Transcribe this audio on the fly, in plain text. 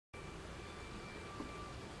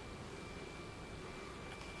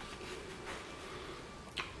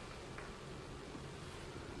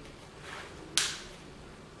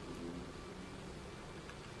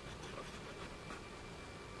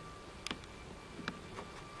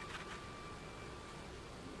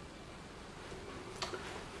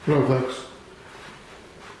Hello folks.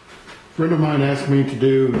 A friend of mine asked me to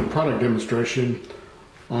do a product demonstration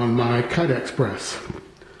on my Kydex press.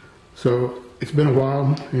 So it's been a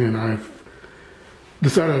while and I've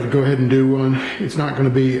decided to go ahead and do one. It's not going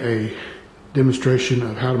to be a demonstration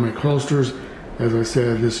of how to make holsters. As I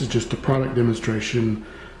said, this is just a product demonstration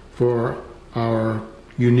for our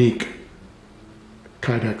unique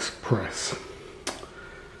Kydex press.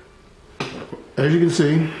 As you can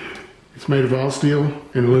see, it's made of all steel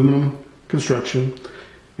and aluminum construction.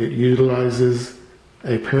 It utilizes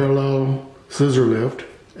a parallel scissor lift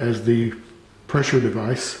as the pressure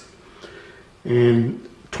device and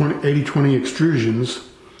 80-20 extrusions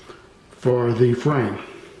for the frame.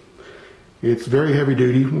 It's very heavy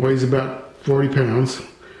duty, weighs about 40 pounds.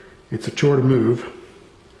 It's a chore to move,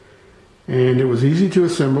 and it was easy to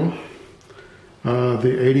assemble.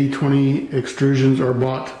 The 80-20 extrusions are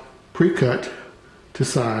bought pre-cut to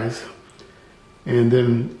size, and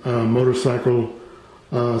then a motorcycle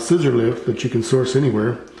scissor lift that you can source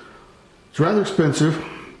anywhere. It's rather expensive,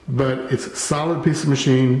 but it's a solid piece of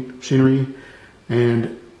machinery,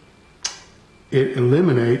 and it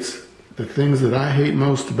eliminates the things that I hate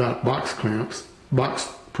most about box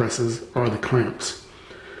presses are the clamps.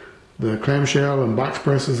 The clamshell and box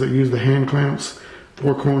presses that use the hand clamps,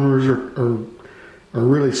 four corners are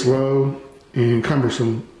really slow and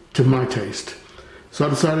cumbersome to my taste. So I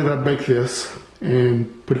decided I'd bake this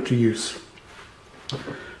and put it to use. It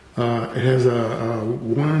has a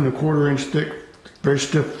 1 1/4 inch thick, very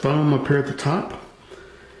stiff foam up here at the top.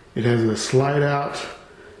 It has a slide out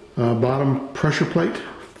bottom pressure plate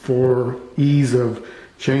for ease of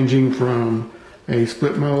changing from a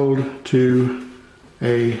split mold to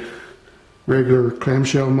a regular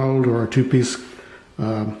clamshell mold, or a two-piece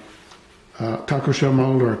taco shell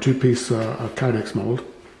mold, or a two-piece Kydex mold.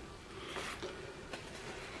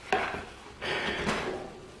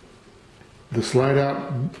 The slide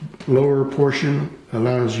out lower portion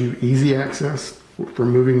allows you easy access for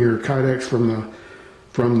moving your Kydex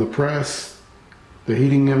from the press, the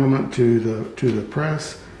heating element to the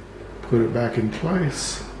press. Put it back in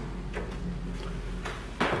place,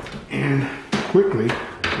 and quickly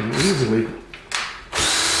and easily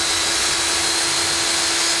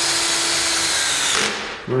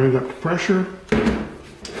run it up to pressure.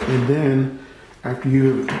 And then after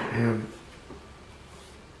you have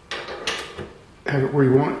it where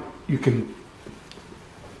you want, you can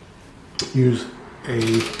use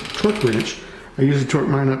a torque wrench. I usually torque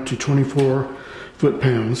mine up to 24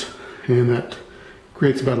 foot-pounds, and that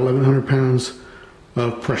creates about 1,100 pounds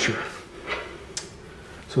of pressure.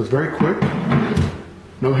 So it's very quick.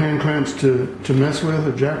 No hand clamps to mess with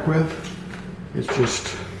or jack with. It's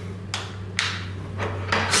just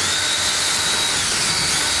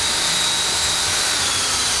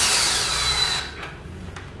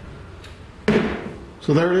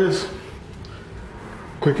so there it is,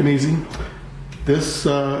 quick and easy. This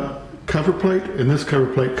cover plate and this cover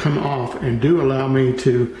plate come off and do allow me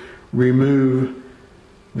to remove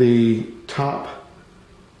the top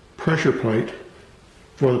pressure plate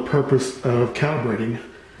for the purpose of calibrating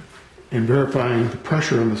and verifying the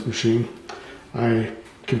pressure on this machine. I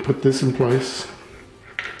can put this in place,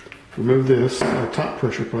 remove this top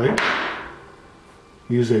pressure plate,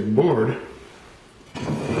 use a board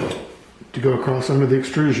to go across under the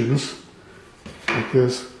extrusions like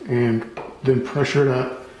this, and then pressure it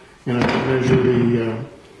up, and I can measure the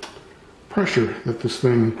pressure that this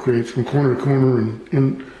thing creates from corner to corner and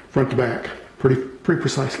in front to back pretty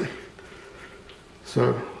precisely.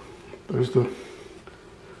 So there's the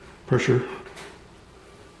pressure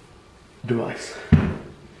device.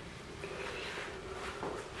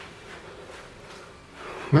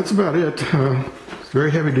 That's about it. It's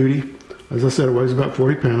very heavy duty. As I said, it weighs about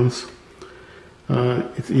 40 pounds.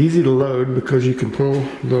 It's easy to load because you can pull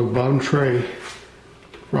the bottom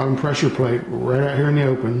pressure plate right out here in the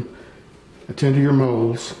open, attend to your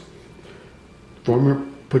molds,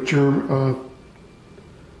 put your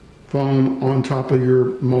foam on top of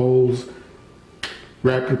your molds,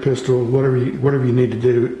 wrap your pistol, whatever you need to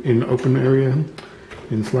do in the open area,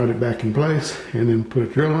 and slide it back in place, and then put a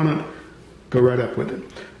drill on it, go right up with it.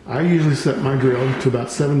 I usually set my drill to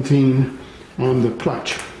about 17 on the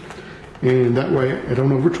clutch, and that way I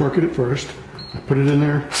don't over torque it at first. I put it in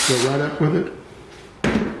there, go right up with it.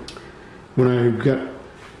 When I've got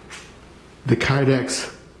the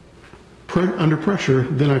Kydex under pressure,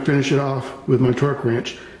 then I finish it off with my torque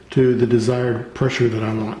wrench to the desired pressure that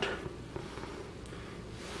I want.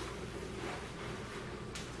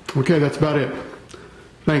 Okay, that's about it.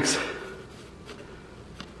 Thanks.